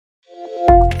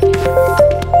Hi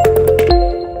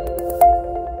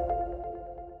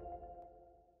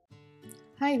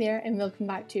there and welcome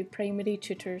back to Primary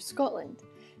Tutors Scotland.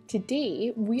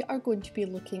 Today we are going to be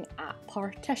looking at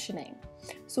partitioning.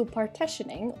 So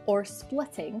partitioning or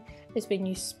splitting is when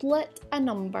you split a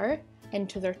number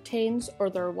into their tens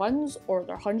or their ones or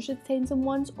their hundred tens and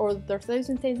ones or their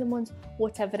thousand tens and ones,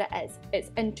 whatever it is. It's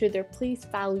into their place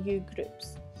value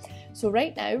groups. So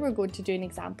right now we're going to do an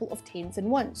example of tens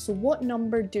and ones. So what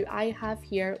number do I have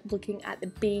here looking at the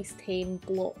base 10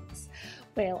 blocks?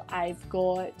 Well, I've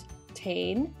got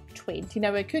 10, 20.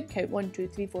 Now I could count 1, 2,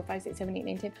 3, 4, 5, 6, 7, 8,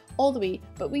 9, 10 all the way,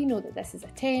 but we know that this is a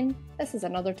 10, this is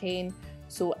another 10,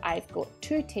 so I've got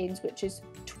two 10s, which is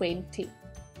 20.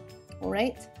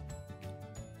 Alright?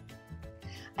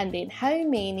 And then how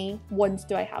many ones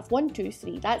do I have? 1, 2,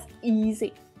 3. That's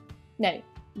easy. Now,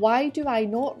 why do I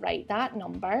not write that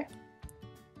number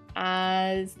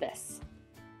as this?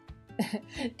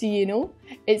 Do you know?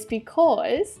 It's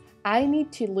because I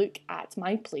need to look at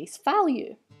my place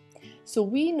value. So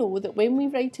we know that when we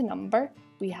write a number,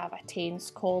 we have a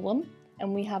tens column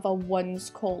and we have a ones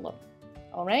column.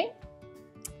 Alright?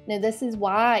 Now this is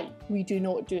why we do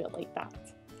not do it like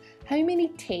that. How many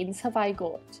tens have I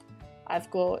got?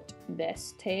 I've got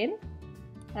this 10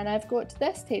 and I've got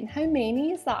this 10. How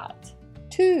many is that?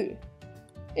 2.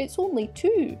 It's only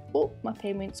 2. Oh, my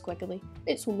pen went squiggly.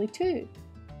 It's only 2.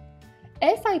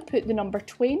 If I put the number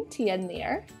 20 in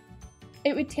there,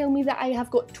 it would tell me that I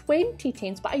have got 20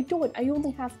 tens, but I don't. I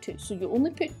only have 2. So you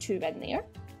only put 2 in there.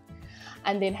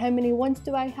 And then how many ones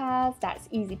do I have? That's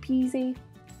easy peasy.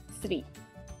 3.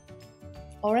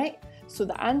 Alright, so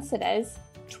the answer is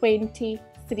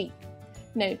 23.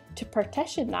 Now, to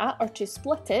partition that or to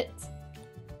split it,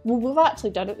 well, we've actually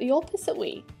done it the opposite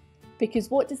way.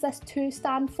 Because what does this 2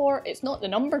 stand for? It's not the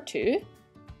number 2.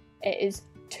 It is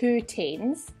 2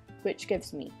 tens, which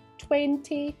gives me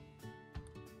 20.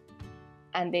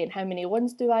 And then how many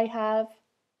ones do I have?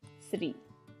 3.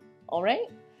 Alright?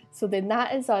 So then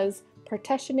that is us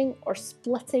partitioning or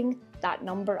splitting that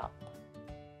number up.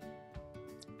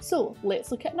 So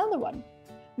let's look at another one.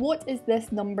 What is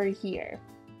this number here?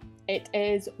 It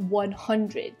is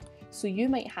 100. So you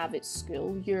might have at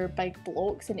school your big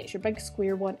blocks and it's your big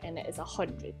square one and it is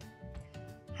 100.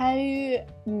 How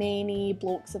many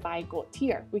blocks have I got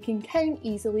here? We can count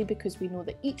easily because we know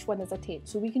that each one is a 10.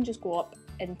 So we can just go up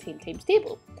in 10 times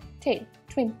table. 10,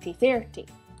 20, 30.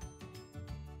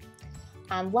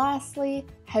 And lastly,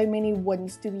 how many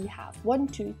ones do we have? 1,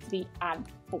 2, 3 and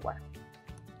 4.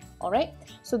 Alright,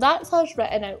 so that's us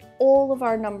written out all of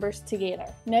our numbers together.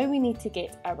 Now we need to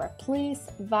get our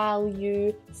place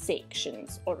value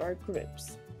sections or our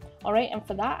groups. Alright, and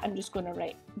for that I'm just going to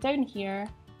write down here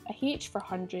a H for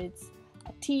hundreds,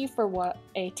 a T for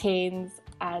tens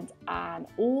and an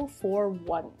O for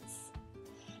ones.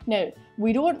 Now,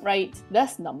 we don't write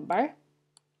this number,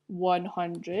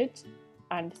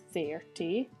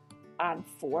 130 and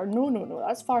 4. No,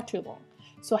 that's far too long.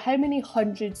 So how many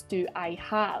hundreds do I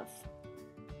have?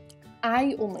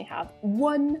 I only have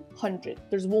 100.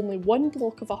 There's only one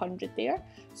block of 100 there,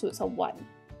 so it's a 1.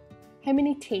 How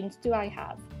many tens do I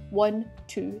have? 1,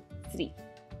 2, 3.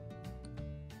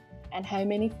 And how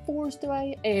many fours do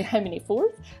I, how many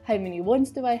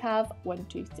ones do I have? 1,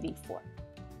 2, 3, 4.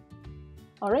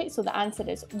 Alright, so the answer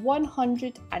is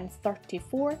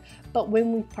 134, but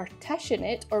when we partition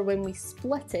it or when we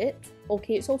split it,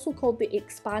 okay, it's also called the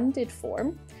expanded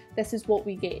form. This is what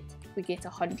we get. We get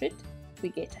 100, we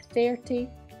get a 30,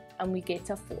 and we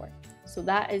get a 4. So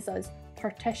that is us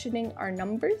partitioning our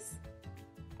numbers,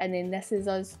 and then this is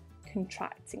us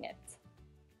contracting it.